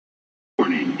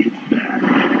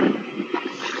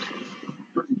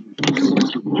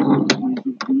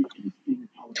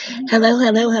Hello,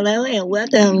 hello, hello, and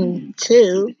welcome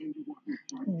to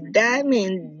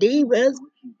Diamond Divas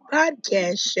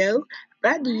Podcast Show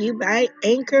brought to you by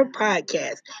Anchor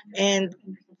Podcast. And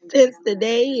since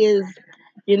today is,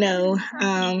 you know,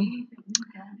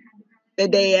 the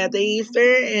day after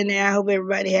Easter, and I hope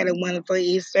everybody had a wonderful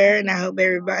Easter, and I hope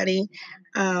everybody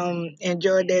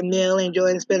enjoyed their meal,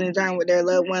 enjoyed spending time with their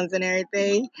loved ones and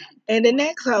everything. And the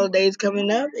next holidays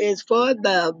coming up is for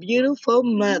the beautiful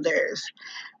mothers.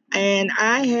 And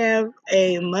I have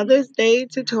a Mother's Day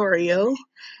tutorial,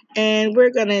 and we're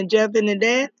going to jump into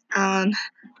that on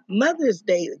Mother's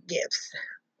Day gifts.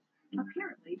 I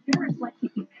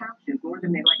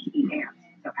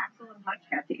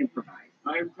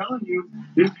am telling you,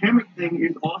 this hammock thing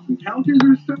is awesome. Couches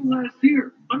are so last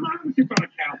year. I'm not going to sit on a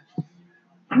couch.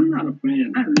 I'm not a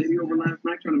fan. I had a lady over last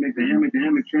night trying to make the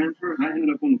hammock transfer. I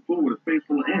ended up on the floor with a face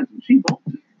full of ants, and she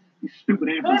bolted. These stupid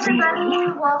ants. Hey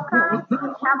everybody, welcome to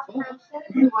Couch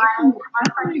Creations live on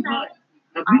Friday.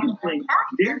 Now, we can play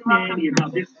Dare Nanny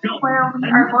about this film. Where we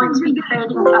are going to be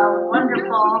creating a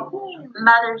wonderful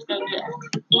Mother's Day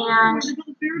gift. And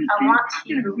I want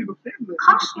to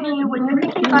caution you, when you're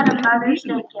thinking about a Mother's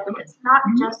Day gift, it's not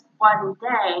just one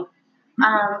day.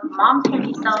 Moms can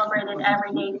be celebrated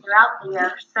every day throughout the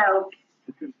year. So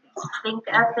think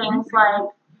of things like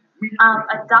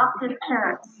adopted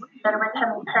parents that are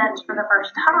becoming parents for the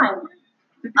first time.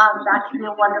 That could be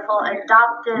a wonderful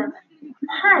adoptive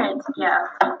parent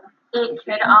gift. It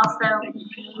could also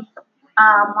be a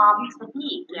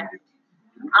mom-to-be gift.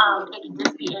 It could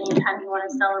just be anytime you want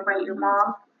to celebrate your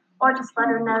mom, or just let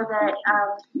her know that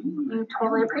you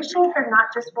totally appreciate her,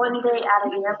 not just one day out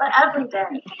of the year, but every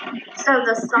day. So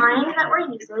the sign that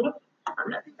we're using, I don't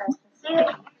know if you guys can see it,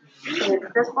 is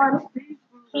this one.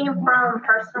 Came from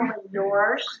Personally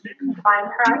Yours. You can find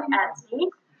her on Etsy.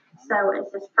 So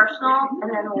it's just personal,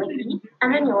 and then Lee,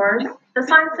 and then yours. The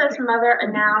sign says mother,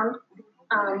 a noun.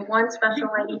 One special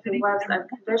lady who loves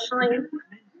unconditionally,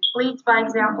 leads by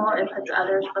example, and puts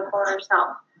others before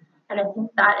herself. And I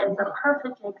think that is a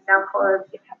perfect example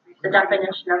of the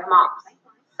definition of moms.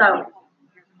 So,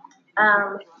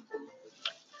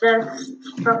 just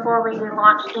before we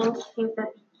launch into the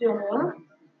beginning,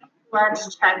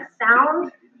 let's check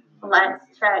sound. Let's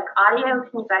check audio.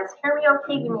 Can you guys hear me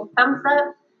okay? Give me a thumbs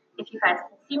up. If you guys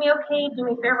can see me okay, do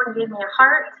me a favor and give me a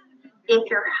heart. If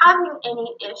you're having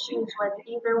any issues with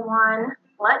either one,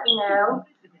 let me know.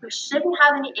 We shouldn't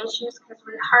have any issues because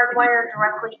we hardwire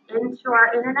directly into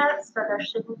our internet, so there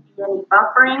shouldn't be any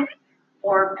buffering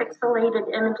or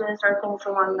pixelated images or things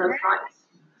along those lines.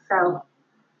 So.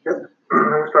 Yep.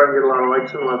 I'm starting to get a lot of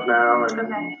likes and love now. And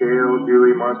Okay. Gail,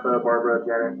 Julie, Martha, Barbara,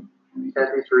 Janet,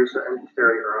 Kathy, Teresa, and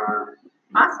Terry are on.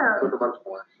 Awesome. With a bunch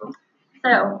more.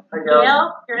 So,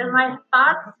 Gail, you're in my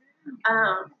thoughts.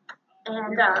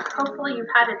 And hopefully you've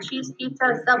had a cheese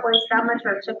pizza, Subway sandwich,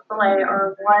 or Chick-fil-A,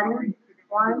 or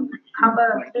one combo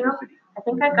of two. I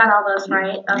think I got all those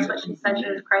right. That's what she said she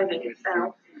was craving.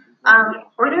 So,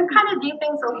 we're going to kind of do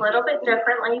things a little bit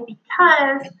differently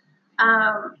because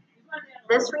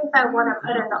this wreath I want to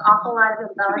put an awful lot of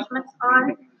embellishments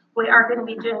on. We are going to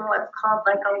be doing what's called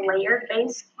like a layered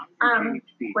base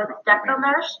with deco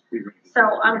mesh. So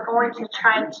I'm going to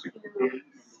try to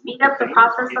speed up the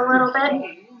process a little bit,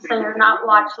 so you're not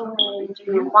watching me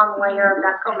do one layer of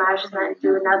deco mesh and then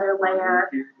do another layer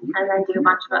and then do a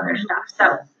bunch of other stuff. So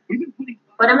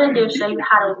what I'm going to do is show you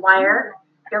how to wire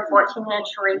your 14-inch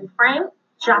wreath frame,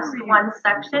 just one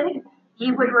section.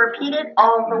 You would repeat it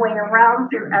all the way around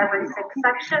through every 6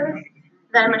 sections.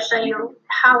 Then I'm going to show you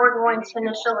how we're going to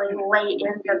initially lay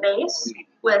in the base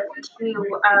with 2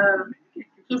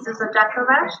 pieces of deco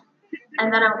mesh.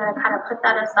 And then I'm going to kind of put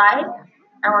that aside,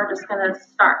 and we're just going to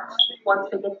start once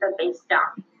we get the base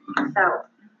down. So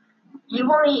you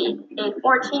will need a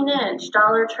 14-inch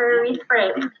Dollar Tree wreath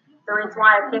frame. The reason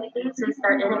why I picked these is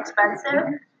they're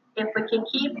inexpensive. If we can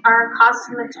keep our cost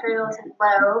of materials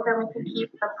low, then we can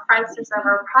keep the prices of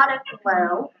our product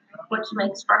low, which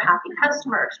makes for happy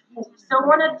customers. Because we still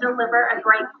want to deliver a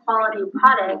great quality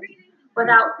product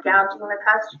without gouging the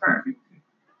customer.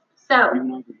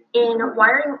 So, in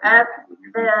wiring up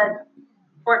the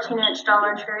 14-inch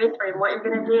Dollar Tree wreath frame, what you're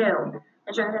going to do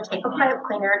is you're going to take a pipe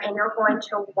cleaner and you're going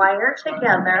to wire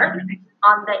together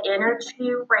on the inner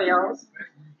 2 rails.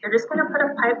 You're just going to put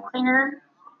a pipe cleaner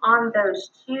on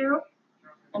those 2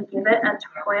 and give it a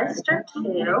twist or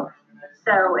 2.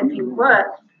 So if you look,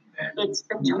 it's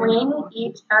between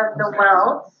each of the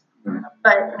welds,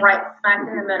 but right smack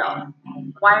in the middle.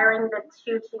 Wiring the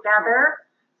 2 together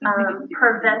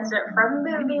prevents it from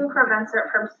moving, prevents it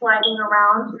from sliding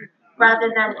around,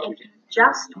 rather than if you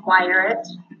just wire it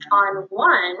on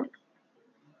one,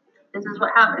 this is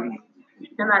what happens.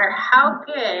 No matter how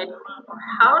good or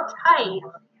how tight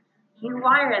you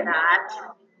wire that,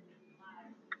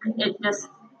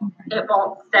 it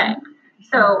won't stay.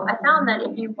 So I found that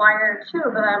if you wire two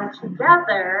of them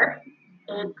together,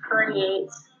 it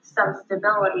creates some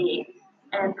stability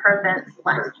and prevents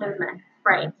less movement.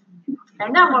 Right.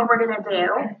 And then what we're going to do,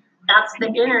 that's the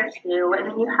inner two, and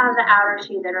then you have the outer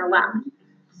two that are left.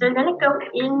 So you're going to go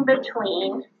in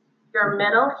between your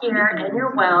middle here and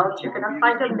your welds. You're going to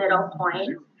find a middle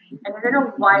point, and you're going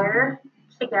to wire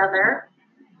together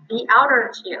the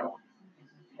outer two.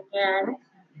 Again,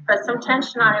 put some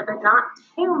tension on it, but not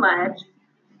too much,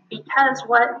 because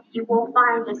what you will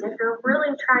find is if you're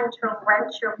really trying to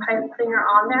wrench your pipe cleaner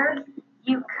on there,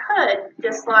 you could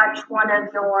dislodge one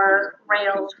of your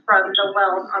rails from the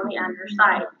weld on the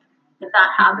underside. If that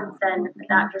happens, then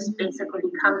that just basically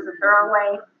becomes a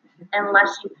throwaway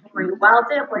unless you can re-weld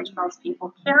it, which most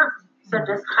people can't. So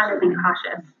just kind of be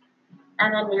cautious.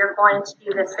 And then you're going to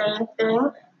do the same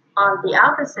thing on the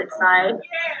opposite side.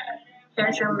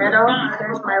 Here's your middle,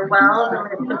 here's my weld. I'm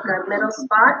going to pick a middle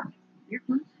spot,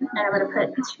 and I'm going to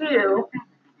put two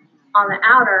on the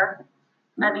outer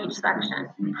of each section.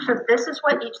 So this is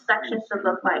what each section should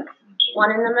look like.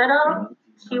 One in the middle,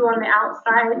 two on the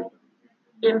outside,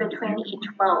 in between each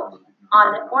weld.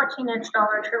 On the 14-inch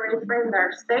Dollar Tree frame, there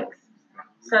are 6.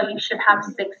 So you should have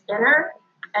 6 inner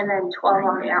and then 12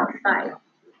 on the outside.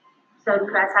 So do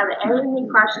you guys have any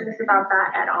questions about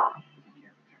that at all?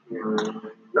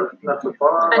 Nope, not so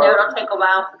far. I know it'll take a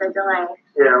while for the delay.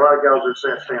 Yeah, a lot of gals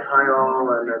are saying hi all,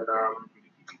 and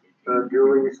then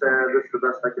Julie said, this is the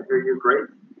best I can hear you, great.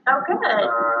 Oh, good. A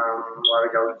lot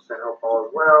of gals are saying help all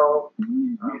as well.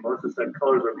 Melissa said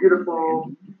colors are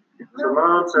beautiful.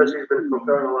 Simone says she's been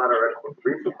fulfilling a lot of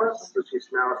wreath requests, so she's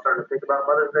now starting to think about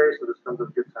Mother's Day, so this comes at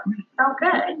a good time. Oh,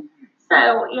 good.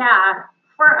 So, yeah,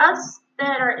 for us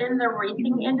that are in the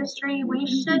wreathing industry, we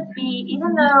should be,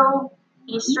 even though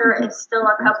Easter is still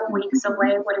a couple weeks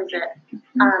away, what is it?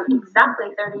 Exactly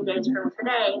 30 days from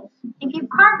today. If you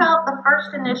carve out the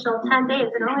first initial 10 days,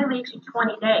 it only leaves you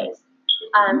 20 days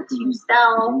to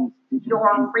sell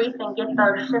your wreath and get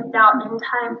those shipped out in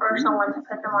time for someone to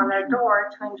put them on their door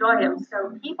to enjoy them.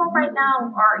 So people right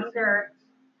now are either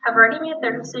have already made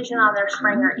their decision on their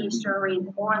spring or Easter wreath,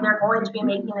 or they're going to be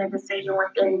making a decision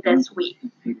within this week.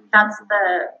 That's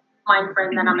the mind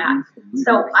frame that I'm at.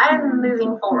 So I'm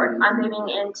moving forward. I'm moving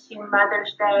into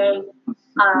Mother's Day,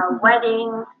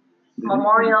 wedding,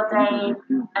 Memorial Day,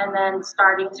 and then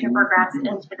starting to progress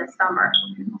into the summer.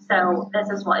 So this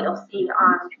is what you'll see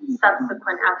on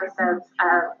subsequent episodes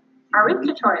of our wreath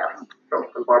tutorials. Oh,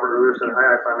 and Barbara earlier said hi,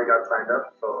 I finally got signed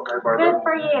up, so hi Barbara. Good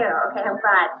for you. Okay, I'm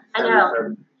glad. I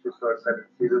know. She's so excited to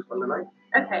see this one tonight.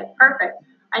 Okay, perfect.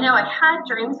 I know I had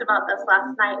dreams about this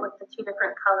last night with the 2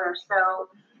 different colors, so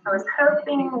I was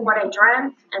hoping what I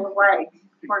dreamt and what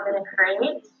we're going to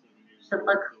create should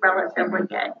look relatively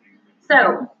good.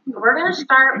 So we're going to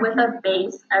start with a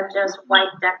base of just white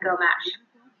deco mesh.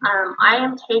 I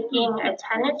am taking a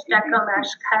 10-inch deco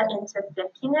mesh cut into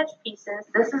 15-inch pieces.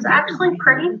 This is actually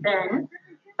pretty thin,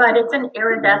 but it's an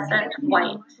iridescent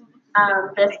white.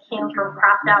 This came from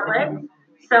Craft Outlet.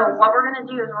 So what we're going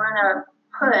to do is we're going to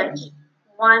put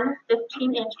one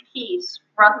 15-inch piece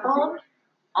ruffled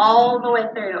all the way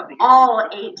through all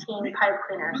 18 pipe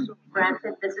cleaners.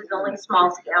 Granted, this is only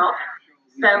small scale.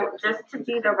 So just to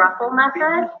do the ruffle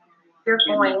method, you're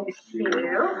going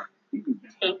to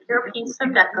take your piece of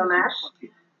deco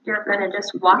mesh. You're going to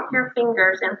just walk your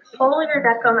fingers and pull your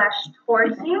deco mesh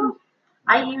towards you.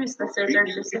 I use the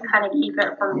scissors just to kind of keep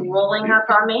it from rolling up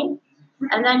on me.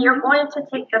 And then you're going to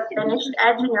take the finished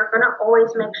edge and you're going to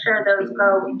always make sure those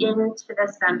go into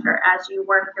the center as you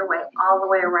work your way all the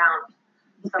way around.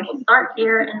 So we'll start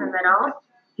here in the middle.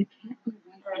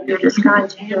 And you're just going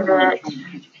to give it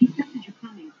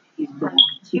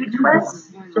 2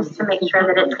 twists just to make sure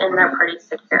that it's in there pretty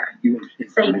secure.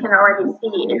 So you can already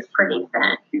see it's pretty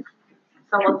thin.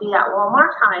 So we'll do that one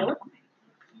more time,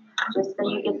 just so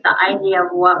you get the idea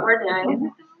of what we're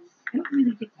doing.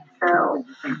 So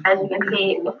as you can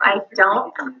see, if I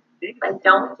don't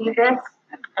do this,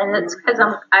 and it's because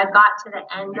I got to the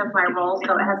end of my roll,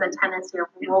 so it has a tendency of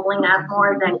rolling up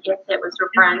more than if it was a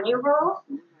brand new roll.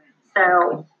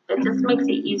 So it just makes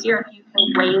it easier if you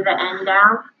can weigh the end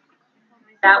down.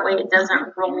 That way it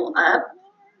doesn't roll up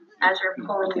as you're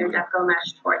pulling your deco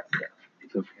mesh towards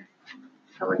you.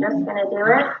 So we're just going to do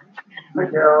it.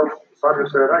 Miguel Sandra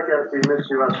said, "Hi guys, we missed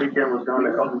you last weekend. Was going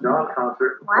to Elton John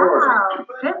concert in Florida." Wow,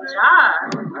 good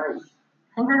job. Nice.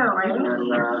 Congratulations.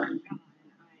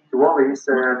 And Wally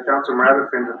said, "Found some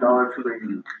rabbit fins at Dollar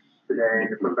Tree today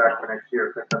to put back for next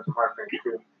year. Picked up some hard fins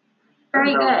too."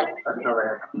 Very good. I didn't know they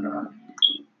had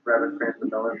rabbit fins at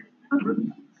Dollar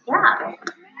Tree. Yeah.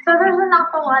 So there's an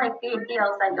awful lot of good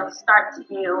deals that you'll start to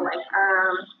do, like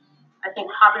I think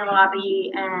Hobby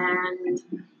Lobby and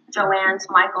Joann's,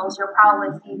 Michael's. You'll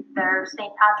probably see their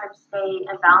St. Patrick's Day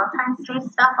and Valentine's Day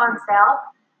stuff on sale.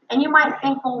 And you might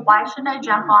think, well, why should I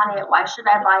jump on it? Why should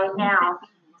I buy it now?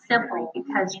 Simple,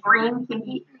 because green can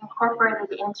be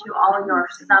incorporated into all of your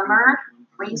summer.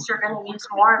 Least you're going to use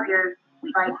more of your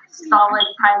like solid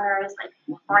primaries,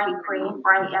 like bright green,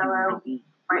 bright yellow,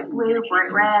 bright blue,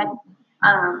 bright red,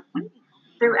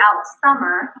 throughout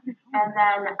summer. And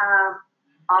then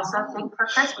also think for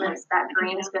Christmas, that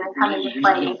green is going to come into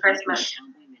play in Christmas.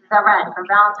 The red for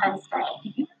Valentine's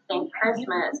Day. Think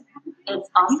Christmas. It's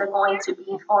also going to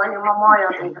be for your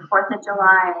Memorial Day, the 4th of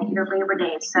July, your Labor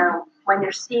Day. So when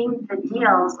you're seeing the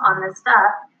deals on this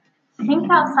stuff, think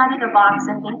outside of the box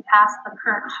and think past the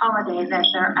current holiday that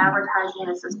they're advertising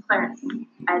this as clearance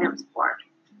items for.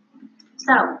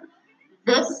 So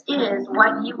this is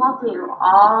what you will do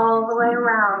all the way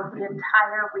around the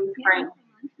entire wreath frame.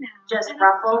 Just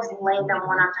ruffles, lay them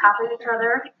one on top of each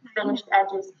other, finished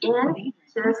edges in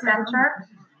to the center.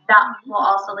 That will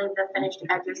also leave the finished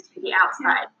edges to the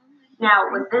outside.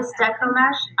 Now with this deco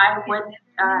mesh, I would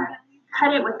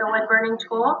cut it with the wood burning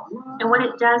tool, and what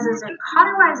it does is it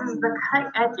cauterizes the cut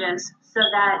edges so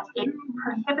that it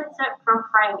prohibits it from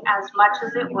fraying as much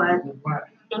as it would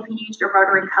if you used a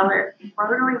rotary cutter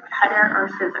or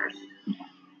scissors.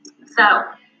 So,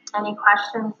 any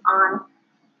questions on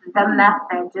the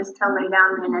method just to lay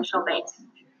down the initial base?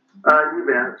 You've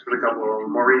answered a couple of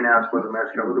them. Maureen asked whether the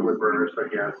mesh covered the wood burner, so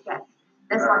yes. Yes.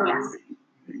 This one, yes.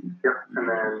 Yep. And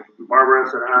then Barbara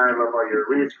said, "Hi, I love all your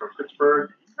reads from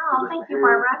Pittsburgh." Oh, thank you,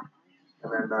 Barbara.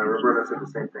 And then Roberta said the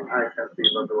same thing. "Hi, Kathy,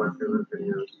 love the ones who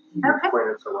videos. You Okay. explain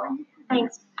it so well."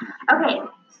 Thanks. Okay,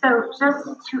 so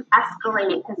just to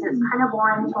escalate it, because it's kind of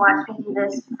boring to watch me do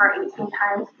this for 18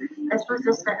 times, this was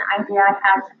just an idea I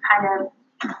had to kind of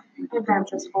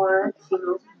advance this forward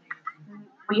to.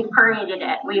 We've created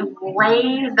it. We've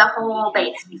laid the whole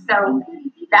base. So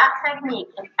that technique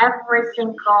in every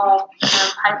single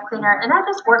pipe cleaner, and I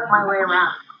just work my way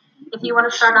around. If you want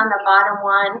to start on the bottom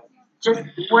one, just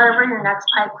wherever your next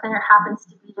pipe cleaner happens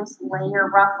to be, just lay your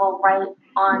ruffle right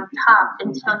on top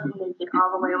until you make it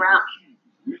all the way around.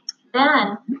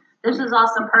 Then, this is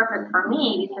also perfect for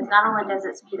me because not only does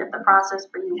it speed up the process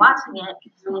for you watching it,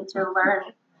 you need to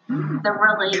learn the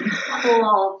really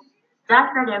cool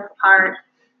decorative part,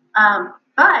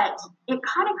 but it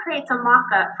kind of creates a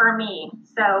mock-up for me.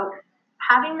 So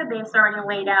having the base already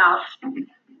laid out,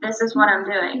 this is what I'm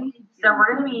doing. So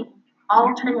we're going to be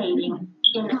alternating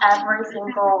in every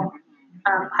single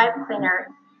pipe cleaner.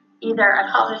 Either I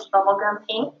call this bubblegum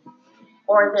pink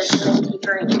or this minty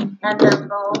green. And they're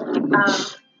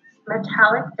both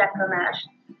metallic deco mesh.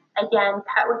 Again,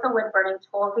 cut with a wood burning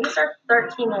tool. These are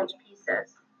 13-inch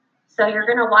pieces. So you're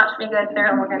going to watch me go through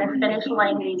and we're going to finish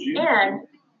laying these in,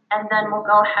 and then we'll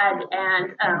go ahead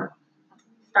and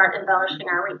start embellishing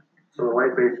our wreath. So the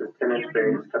white base is 10-inch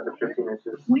base, cut to 15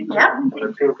 inches. Yep. And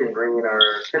the pink and green are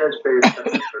 10-inch base, cut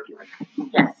to 13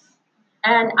 inches. Yes.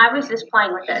 And I was just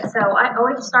playing with it. So I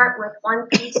always start with one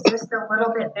piece just a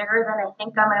little bit bigger than I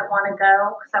think I might want to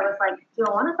go. Because I was like, do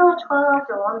I want to go 12?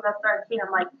 Do I want to go 13?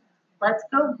 I'm like, let's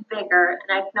go bigger.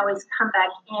 And I can always come back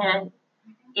in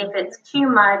if it's too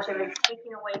much, if it's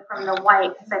taking away from the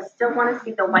white. Because I still want to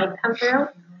see the white come through.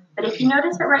 But if you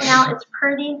notice it right now, it's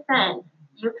pretty thin.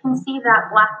 You can see that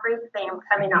black wreath theme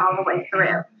coming all the way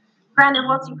through. Granted,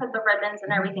 once you put the ribbons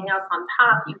and everything else on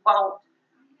top, you won't.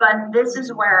 But this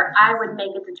is where I would make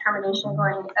a determination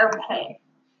going, okay,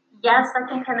 yes, I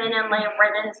can come in and lay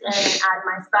ribbons in and add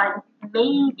my sign.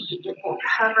 Maybe it will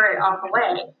cover it all the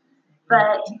way.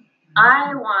 But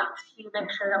I want to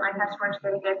make sure that my customers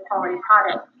get a good quality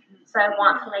product. So I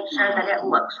want to make sure that it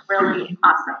looks really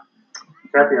awesome.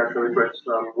 Kathy asked really quick,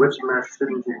 which mesh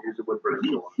shouldn't you use a wood burning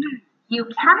tool? You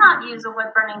cannot use a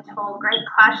wood burning tool, great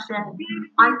question,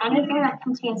 on anything that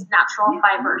contains natural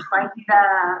fibers, like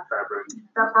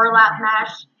the burlap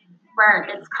mesh, where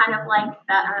it's kind of like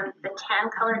the tan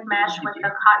colored mesh with the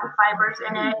cotton fibers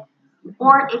in it.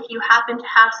 Or if you happen to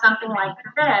have something like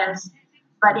this,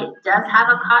 but it does have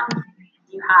a cotton,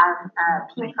 you have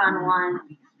a pink on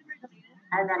one,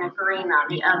 and then a green on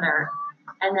the other,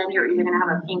 and then you're either going to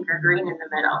have a pink or green in the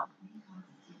middle.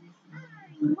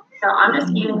 So I'm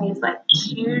just giving these like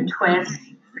 2 twists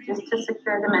just to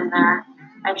secure them in there.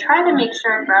 I try to make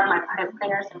sure I grab my pipe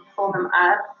cleaners and pull them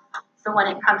up, so when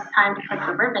it comes time to put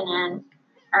the ribbon in,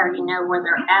 I already know where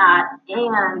they're at,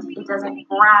 and it doesn't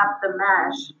grab the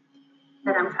mesh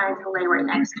that I'm trying to lay right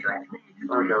next to it.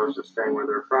 Okay, I was just saying where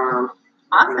they're from.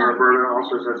 Awesome. And Roberta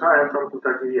also says, hi, I'm from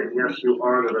Kentucky, and yes, you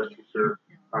are the best teacher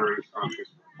on Facebook.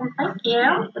 Well, thank you.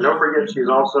 And don't forget, she's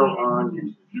also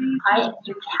on YouTube.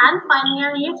 You can find me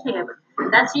on YouTube.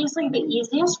 That's usually the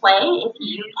easiest way. If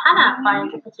you cannot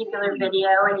find a particular video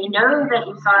and you know that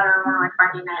you saw it on one of my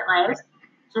Friday Night Lives,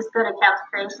 just go to Caps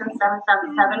Creation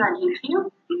 777 on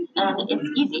YouTube, and it's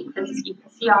easy because you can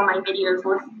see all my videos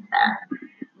listed there.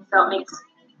 So it makes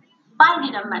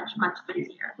finding them much, much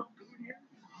easier.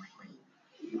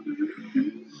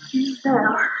 So,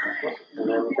 and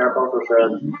then Cap also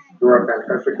said, you are a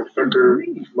fantastic instructor,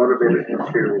 motivated and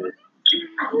cheerleader.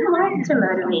 I like to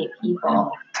motivate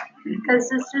people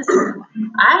because it's just,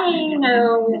 I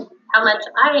know how much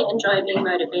I enjoy being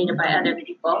motivated by other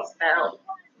people, so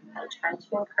I try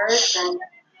to encourage and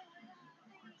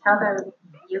tell them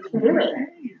you can do it.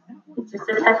 It's just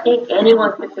a technique.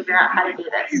 Anyone can figure out how to do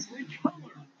this.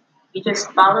 You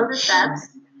just follow the steps.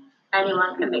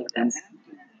 Anyone can make this.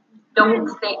 Don't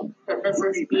think that this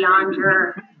is beyond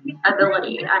your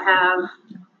ability. I have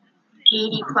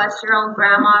 80-plus-year-old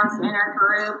grandmas in our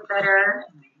group that are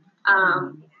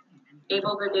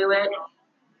able to do it.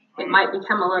 It might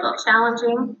become a little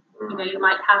challenging. You know, you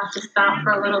might have to stop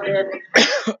for a little bit.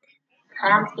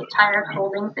 Hands get tired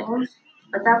holding things,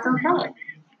 but that's okay.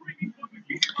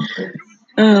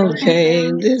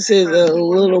 Okay, this is a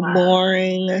little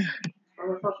boring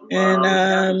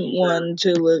and one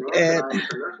to look at.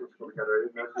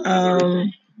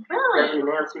 Really?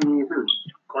 Nancy who?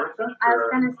 I was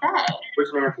going to say. Which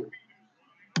Nancy?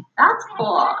 That's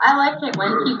cool. I like it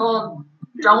when people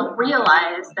don't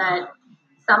realize that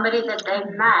somebody that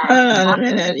they've met. Hold on a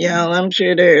minute, y'all. I'm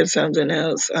sure there's something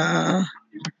else.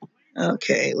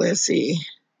 Okay, let's see.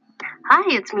 Hi,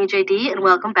 it's me, JD, and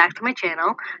welcome back to my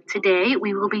channel. Today,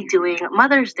 we will be doing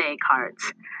Mother's Day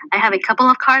cards. I have a couple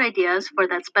of card ideas for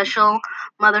that special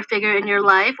mother figure in your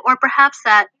life, or perhaps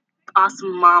that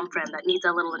awesome mom friend that needs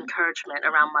a little encouragement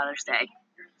around Mother's Day.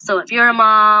 So if you're a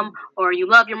mom, or you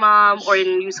love your mom, or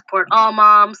you support all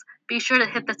moms, be sure to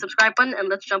hit the subscribe button, and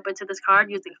let's jump into this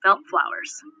card using felt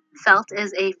flowers. Felt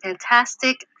is a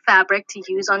fantastic fabric to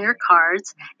use on your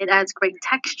cards. It adds great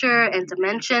texture and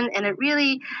dimension, and it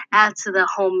really adds to the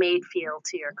homemade feel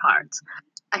to your cards.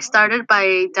 I started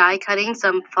by die cutting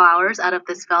some flowers out of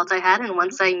this felt I had, and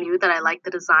once I knew that I liked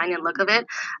the design and look of it,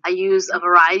 I used a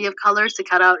variety of colors to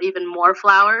cut out even more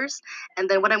flowers. And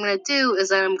then what I'm going to do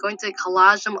is I'm going to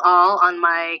collage them all on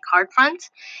my card front,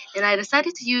 and I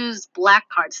decided to use black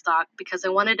cardstock because I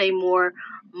wanted a more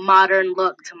modern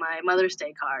look to my Mother's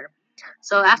Day card.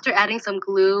 So after adding some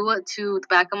glue to the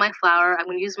back of my flower, I'm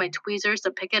going to use my tweezers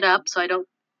to pick it up so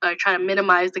I try to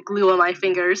minimize the glue on my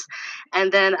fingers,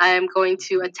 and then I am going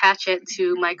to attach it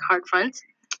to my card front.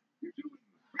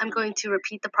 I'm going to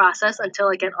repeat the process until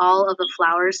I get all of the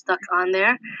flowers stuck on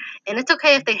there, and it's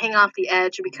okay if they hang off the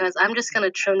edge because I'm just going to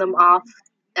trim them off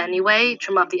anyway,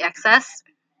 trim off the excess.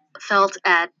 Felt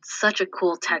adds such a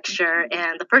cool texture,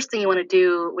 and the first thing you want to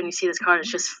do when you see this card is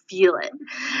just feel it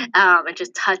and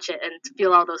just touch it and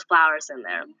feel all those flowers in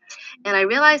there. And I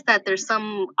realized that there's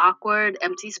some awkward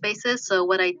empty spaces, so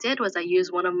what I did was I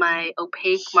used one of my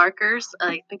opaque markers,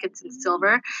 I think it's in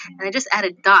silver, and I just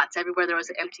added dots everywhere there was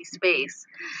an empty space.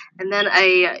 And then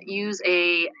I use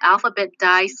a alphabet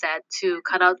die set to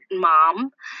cut out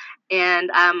mom,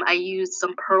 and I used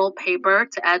some pearl paper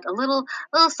to add a little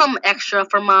some extra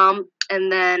for mom. And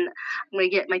then I'm going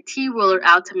to get my T-ruler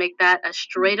out to make that as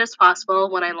straight as possible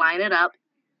when I line it up.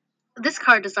 This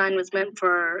card design was meant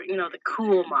for, the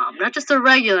cool mom, not just a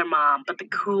regular mom, but the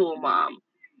cool mom.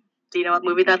 Do you know what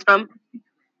movie that's from?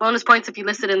 Bonus points if you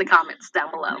list it in the comments down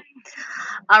below.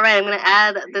 All right, I'm going to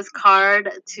add this card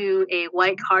to a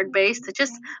white card base to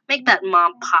just make that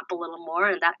mom pop a little more,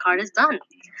 and that card is done.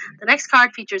 The next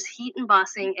card features heat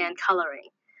embossing and coloring.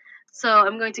 So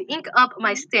I'm going to ink up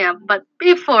my stamp, but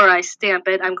before I stamp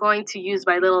it, I'm going to use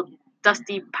my little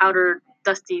dusty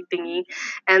thingy,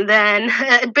 and then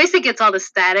it basically gets all the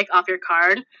static off your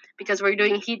card because we're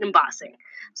doing heat embossing.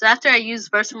 So after I use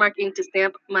Versamark ink to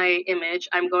stamp my image,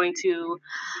 I'm going to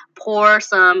pour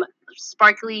some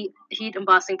sparkly heat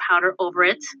embossing powder over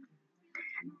it.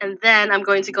 And then I'm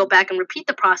going to go back and repeat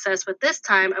the process, but this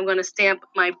time I'm going to stamp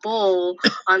my bowl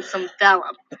on some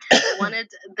vellum. I wanted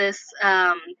this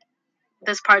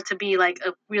part to be like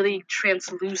a really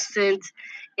translucent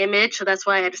image, so that's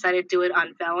why I decided to do it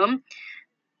on vellum.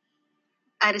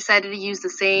 I decided to use the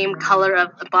same color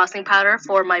of embossing powder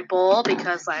for my bowl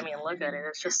because, I mean, look at it.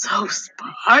 It's just so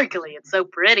sparkly. It's so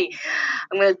pretty.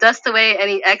 I'm going to dust away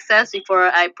any excess before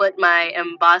I put my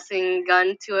embossing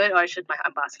gun to it, or I should,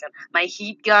 my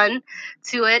heat gun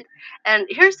to it. And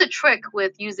here's the trick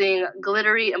with using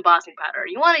glittery embossing powder.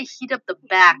 You want to heat up the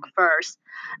back first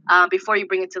before you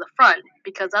bring it to the front,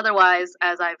 because otherwise,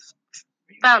 as I've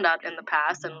found out in the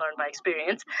past and learned by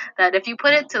experience, that if you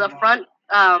put it to the front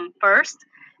first,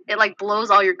 it like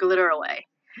blows all your glitter away,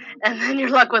 and then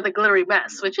you're left with a glittery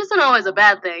mess, which isn't always a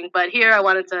bad thing. But here I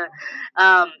wanted to,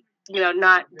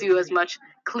 not do as much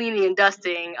cleaning and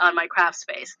dusting on my craft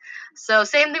space. So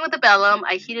same thing with the vellum.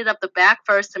 I heated up the back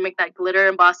first to make that glitter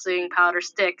embossing powder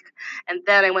stick, and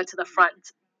then I went to the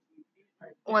front.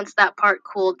 Once that part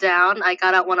cooled down, I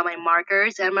got out one of my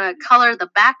markers and I'm going to color the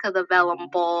back of the vellum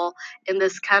bowl in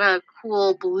this kind of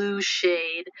cool blue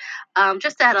shade,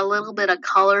 just to add a little bit of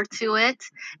color to it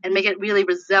and make it really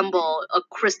resemble a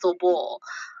crystal bowl.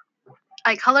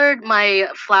 I colored my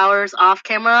flowers off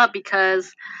camera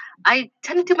because I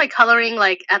tend to do my coloring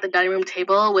like at the dining room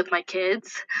table with my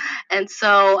kids, and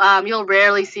so you'll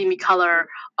rarely see me color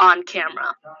on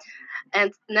camera.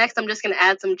 And next, I'm just going to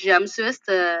add some gems to this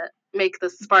to make the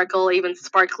sparkle even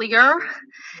sparklier.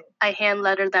 I hand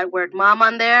lettered that word mom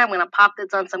on there. I'm going to pop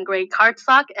this on some gray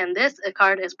cardstock, and this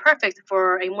card is perfect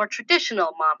for a more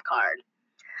traditional mom card.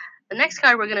 The next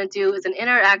card we're going to do is an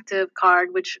interactive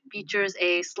card which features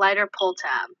a slider pull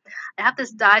tab. I have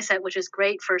this die set which is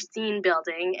great for scene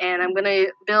building, and I'm going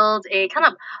to build a kind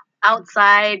of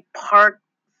outside park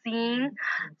scene.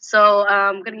 So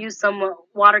I'm going to use some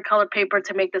watercolor paper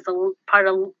to make this part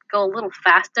go a little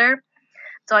faster.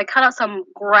 So I cut out some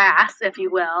grass, if you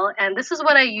will, and this is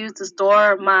what I use to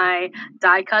store my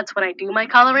die cuts when I do my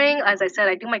coloring. As I said,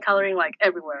 I do my coloring like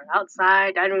everywhere,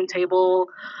 outside, dining room table,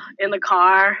 in the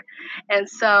car. And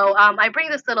so I bring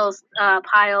this little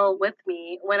pile with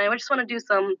me when I just want to do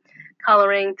some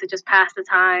coloring to just pass the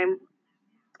time.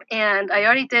 And I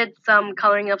already did some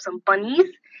coloring of some bunnies.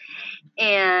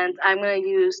 And I'm going to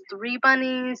use 3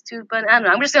 bunnies, 2 bunnies. I don't know.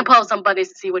 I'm just going to pull out some bunnies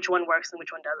to see which one works and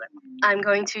which one doesn't. I'm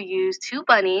going to use 2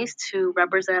 bunnies to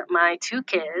represent my 2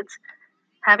 kids.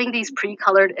 Having these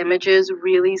pre-colored images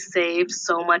really saves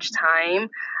so much time.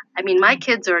 I mean, my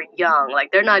kids are young,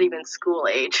 like they're not even school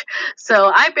age. So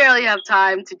I barely have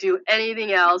time to do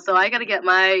anything else. So I got to get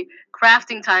my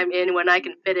crafting time in when I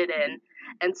can fit it in.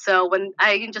 And so when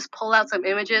I can just pull out some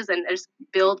images and just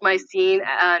build my scene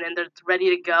and it's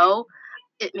ready to go,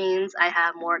 it means I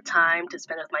have more time to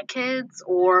spend with my kids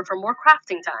or for more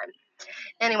crafting time.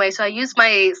 Anyway, so I used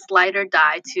my slider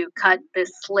die to cut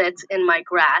this slit in my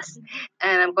grass,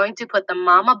 and I'm going to put the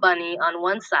mama bunny on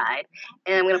one side,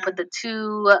 and I'm going to put the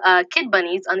 2 kid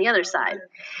bunnies on the other side.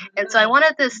 And so I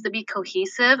wanted this to be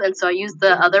cohesive, and so I used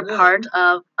the other part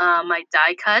of my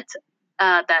die cut,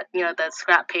 the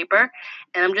scrap paper,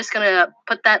 and I'm just going to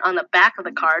put that on the back of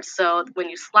the card, so when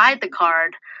you slide the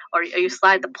card, or you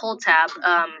slide the pull tab,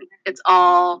 it's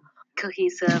all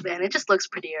cohesive, and it just looks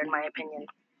prettier in my opinion.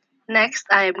 Next,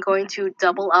 I am going to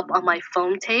double up on my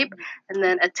foam tape and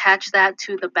then attach that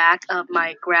to the back of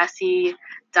my grassy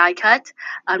die cut.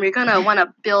 You're going to want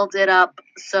to build it up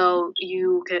so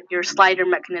your slider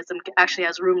mechanism actually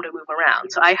has room to move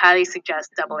around. So I highly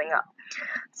suggest doubling up.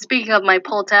 Speaking of my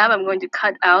pull tab, I'm going to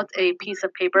cut out a piece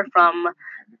of paper from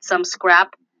some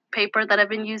scrap paper that I've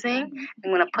been using.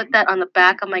 I'm going to put that on the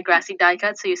back of my grassy die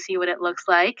cut so you see what it looks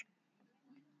like.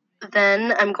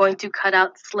 Then I'm going to cut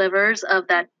out slivers of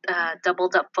that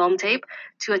doubled up foam tape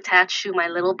to attach to my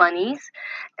little bunnies.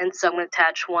 And so I'm going to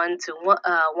attach one to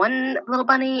one little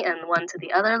bunny and one to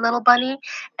the other little bunny.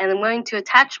 And I'm going to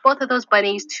attach both of those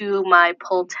bunnies to my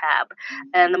pull tab.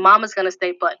 And the mama's going to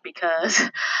stay put because,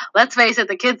 let's face it,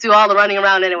 the kids do all the running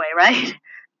around anyway, right?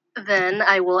 Then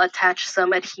I will attach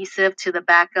some adhesive to the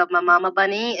back of my mama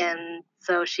bunny, and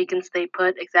so she can stay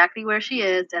put exactly where she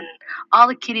is, and all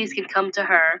the kitties can come to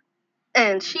her,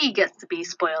 and she gets to be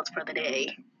spoiled for the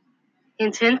day.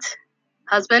 Hint, hint.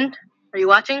 Husband, are you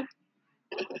watching?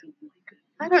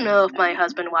 I don't know if my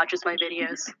husband watches my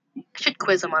videos. I should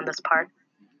quiz him on this part.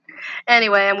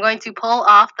 Anyway, I'm going to pull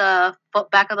off the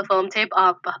back of the foam tape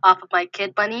off of my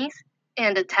kid bunnies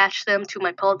and attach them to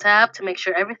my pull tab to make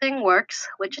sure everything works,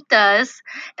 which it does,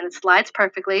 and it slides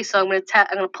perfectly. So I'm going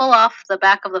to pull off the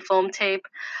back of the foam tape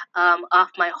off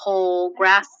my whole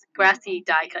grassy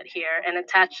die cut here and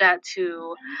attach that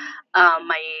to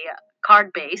my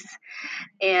card base.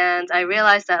 And I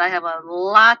realized that I have a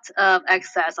lot of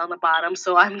excess on the bottom,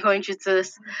 so I'm going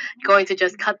to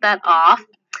just cut that off.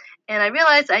 And I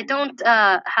realized I don't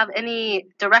have any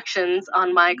directions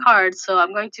on my card, so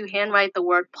I'm going to handwrite the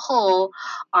word pull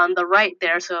on the right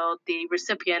there so the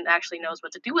recipient actually knows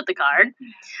what to do with the card.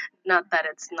 Not that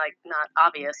it's like not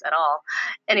obvious at all.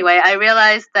 Anyway, I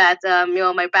realized that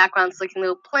my background's looking a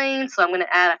little plain, so I'm gonna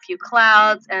add a few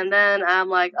clouds, and then I'm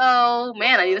like, oh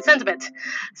man, I need a sentiment.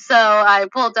 So I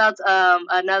pulled out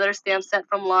another stamp set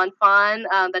from Lawn Fawn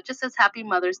that just says Happy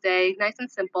Mother's Day, nice and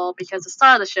simple, because the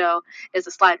star of the show is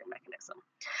a slider mechanism.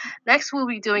 Next, we'll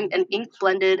be doing an ink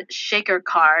blended shaker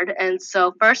card, and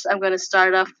so first I'm going to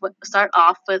start off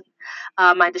with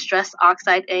my Distress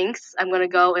Oxide inks. I'm going to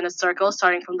go in a circle,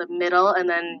 starting from the middle and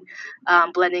then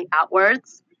blending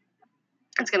outwards.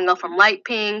 It's going to go from light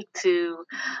pink to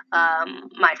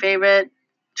my favorite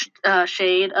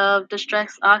shade of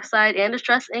Distress Oxide and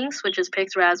Distress inks, which is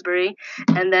Pix Raspberry,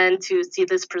 and then to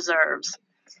Seedless Preserves.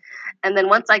 And then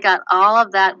once I got all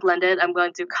of that blended, I'm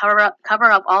going to cover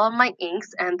up all of my inks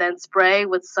and then spray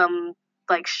with some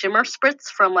like shimmer spritz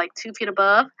from like 2 feet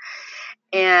above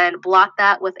and blot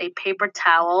that with a paper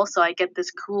towel so I get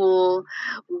this cool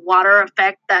water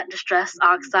effect that Distress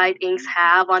Oxide inks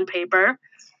have on paper.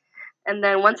 And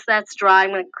then once that's dry, I'm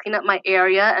going to clean up my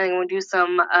area and I'm going to do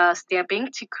some stamping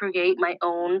to create my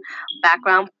own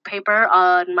background paper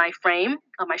on my frame,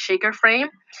 on my shaker frame.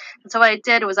 And so what I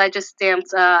did was I just stamped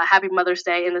Happy Mother's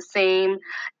Day in the same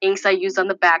inks I used on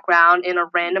the background in a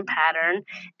random pattern.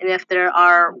 And if there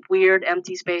are weird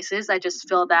empty spaces, I just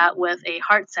fill that with a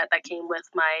heart set that came with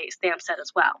my stamp set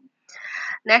as well.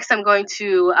 Next, I'm going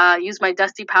to use my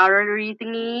dusty powdery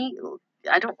thingy.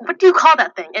 What do you call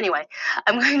that thing? Anyway,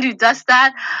 I'm going to dust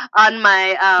that on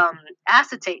my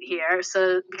acetate here.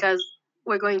 So, because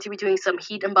we're going to be doing some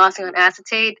heat embossing on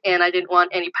acetate, and I didn't want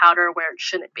any powder where it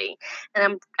shouldn't be.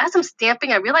 And as I'm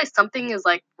stamping, I realized something is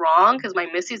like wrong because my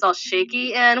Misty's all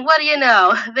shaky. And what do you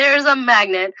know? There's a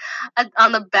magnet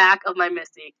on the back of my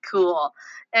Misty. Cool.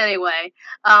 Anyway,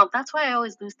 that's why I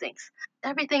always lose things.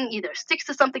 Everything either sticks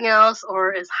to something else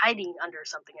or is hiding under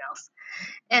something else.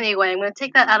 Anyway, I'm going to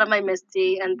take that out of my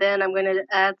Misty, and then I'm going to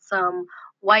add some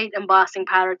white embossing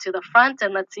powder to the front,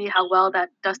 and let's see how well that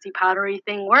dusty powdery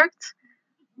thing worked.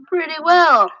 Pretty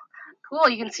well. Cool,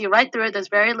 you can see right through it. There's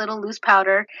very little loose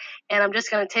powder, and I'm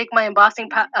just going to take my embossing,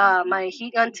 my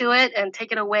heat gun to it and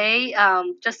take it away,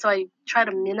 just so I try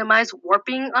to minimize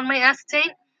warping on my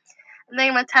acetate. And then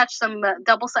I'm going to attach some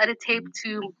double-sided tape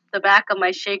to the back of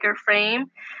my shaker frame.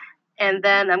 And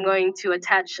then I'm going to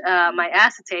attach my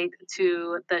acetate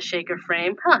to the shaker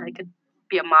frame. It could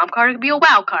be a mom card, it could be a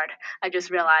wow card, I just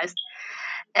realized.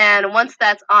 And once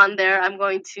that's on there, I'm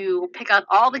going to pick out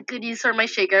all the goodies for my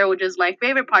shaker, which is my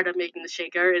favorite part of making the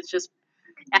shaker. It's just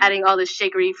adding all the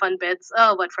shakery fun bits.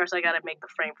 Oh, but first I gotta make the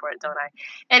frame for it, don't I?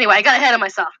 Anyway, I got ahead of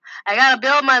myself. I gotta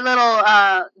build my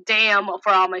little dam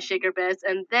for all my shaker bits,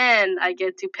 and then I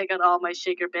get to pick out all my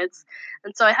shaker bits.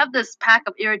 And so I have this pack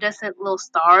of iridescent little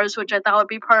stars, which I thought would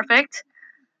be perfect.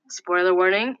 Spoiler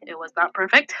warning, it was not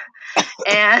perfect.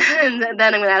 And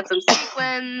then I'm gonna add some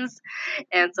sequins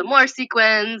and some more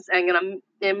sequins. I'm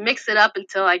gonna mix it up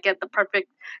until I get the perfect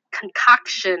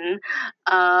concoction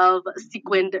of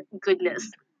sequined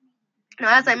goodness.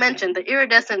 Now, as I mentioned, the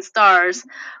iridescent stars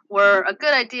were a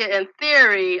good idea in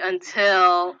theory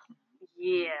until,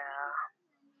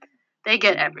 they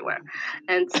get everywhere.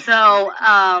 And so,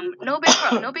 no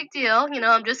big deal.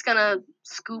 I'm just gonna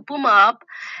scoop them up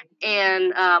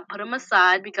and put them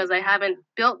aside because I haven't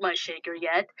built my shaker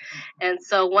yet. And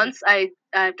so once I've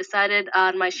decided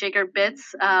on my shaker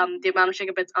bits, the amount of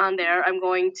shaker bits on there, I'm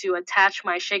going to attach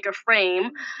my shaker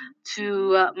frame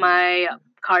to my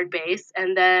card base,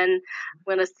 and then I'm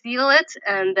going to seal it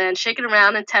and then shake it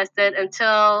around and test it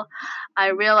until I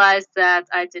realize that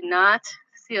I did not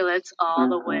seal it all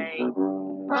the way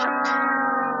shut.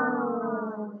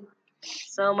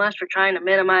 So much for trying to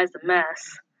minimize the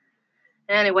mess.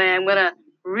 Anyway, I'm going to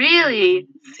really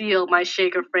seal my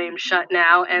shaker frame shut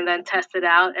now and then test it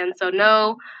out. And so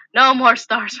no more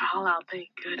stars fall out, thank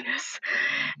goodness.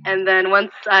 And then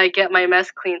once I get my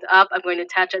mess cleaned up, I'm going to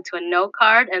attach it to a note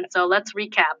card. And so let's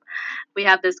recap. We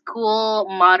have this cool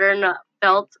modern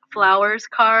felt flowers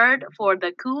card for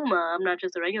the cool mom, not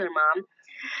just a regular mom.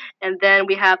 And then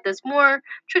we have this more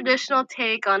traditional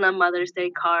take on a Mother's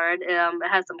Day card. It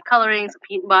has some coloring, some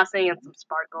heat embossing, and some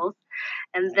sparkles.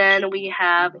 And then we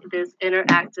have this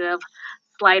interactive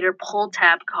slider pull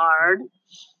tab card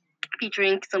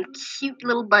featuring some cute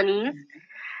little bunnies.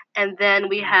 And then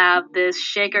we have this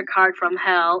shaker card from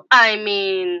hell. I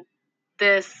mean,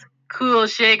 this cool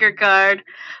shaker card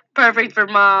Perfect for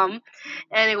mom.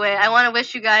 Anyway, I want to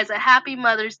wish you guys a happy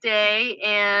Mother's Day,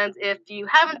 and if you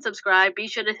haven't subscribed, be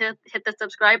sure to hit the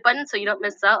subscribe button so you don't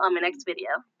miss out on my next video.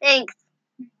 Thanks.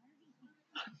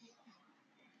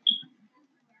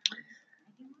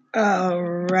 All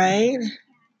right.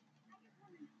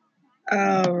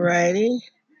 All righty.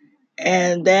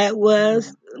 And that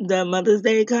was the Mother's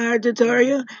Day card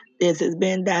tutorial. This has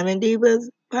been Diamond Divas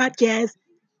Podcast.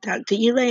 Talk to you later.